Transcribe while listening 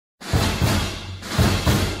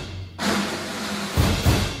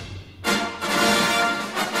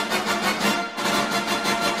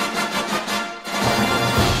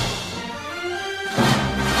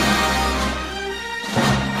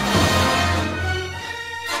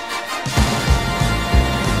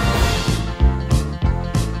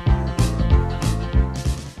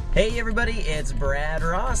everybody, it's Brad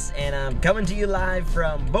Ross, and I'm coming to you live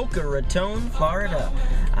from Boca Raton, Florida.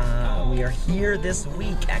 We are here this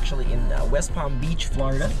week, actually in West Palm Beach,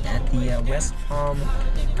 Florida, at the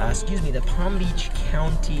the Palm Beach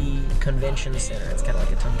County Convention Center. It's kind of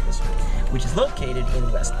like a tongue twister, which is located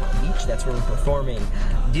in West Palm Beach. That's where we're performing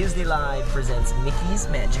Disney Live presents Mickey's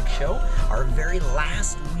Magic Show, our very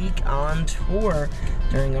last week on tour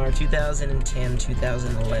during our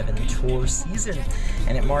 2010-2011 tour season,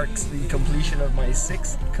 and it marks the completion of my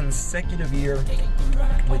 6th consecutive year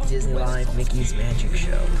with Disney Live Mickey's Magic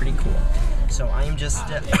Show. Pretty cool. So I am just,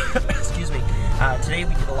 excuse me, today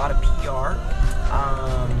we did a lot of PR.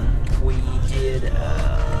 We did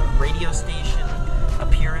a radio station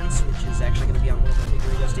appearance, which is actually going to be on one of the big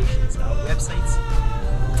radio stations websites.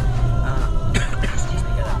 Excuse me,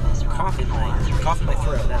 got a cough in my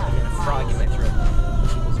throat. I mean, a frog in my throat.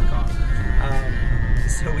 She was a cough.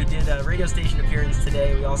 So we did a radio station appearance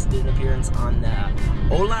today. We also did an appearance on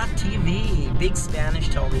Hola TV, big Spanish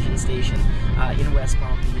television station in West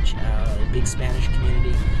Palm Beach, big Spanish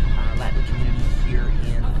community, Latin community here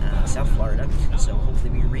in South Florida. So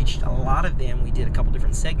hopefully we reached a lot of them. We did a couple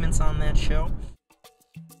different segments on that show.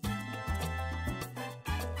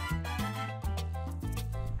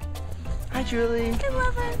 Hi, Julie. Good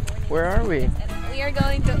lover. Where are we? We are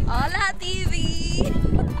going to Hola TV.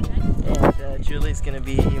 And Julie's gonna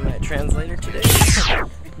be my translator today.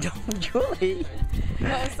 Julie.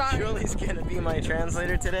 Oh, sorry. Julie's gonna be my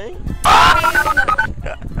translator today.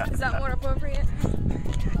 Is that more appropriate?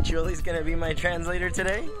 Julie's gonna be my translator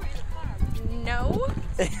today. No.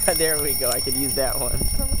 There we go. I could use that one.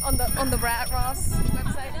 On the Brad Ross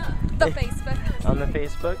website, the Facebook. On the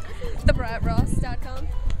Facebook. TheBradRoss.com.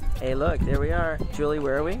 Hey, look, there we are. Julie,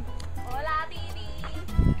 where are we? Hola TV.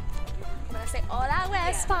 I'm gonna say Hola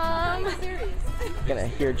West Palm. I'm gonna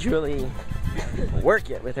hear Julie work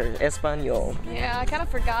it with her Espanol. Yeah, I kind of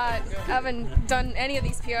forgot. I haven't done any of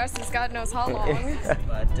these PRs since God knows how long.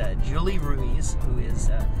 But Julie Ruiz, who is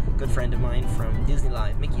a good friend of mine from Disney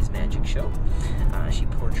Live Mickey's Magic Show, she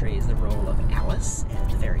portrays the role of Alice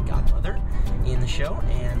and the fairy godmother in the show,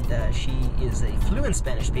 and she is a fluent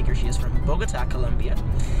Spanish speaker. She is from Bogota, Colombia,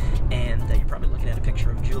 and you're probably looking at a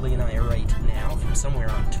picture of Julie and I right now from somewhere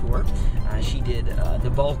on tour. She did the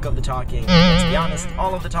bulk of the talking, let's be honest,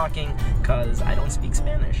 all of the talking, because I don't speak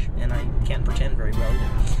Spanish, and I can't pretend very well either.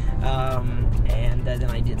 And then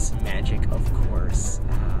I did some magic, of course.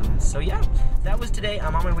 So yeah, that was today.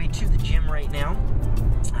 I'm on my way to the gym right now,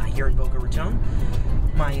 here in Boca Raton.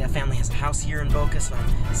 My family has a house here in Boca, so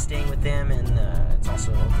I'm staying with them, and it's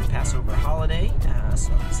also the Passover holiday,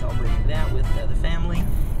 so I'm celebrating that with the family,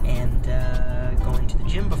 and going to the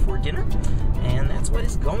gym before dinner, and that's what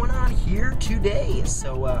is going on here today.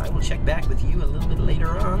 So I will check back with you a little bit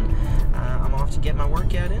later on. I'm off to get my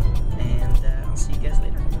workout in, and I'll see you guys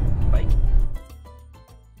later. Bye.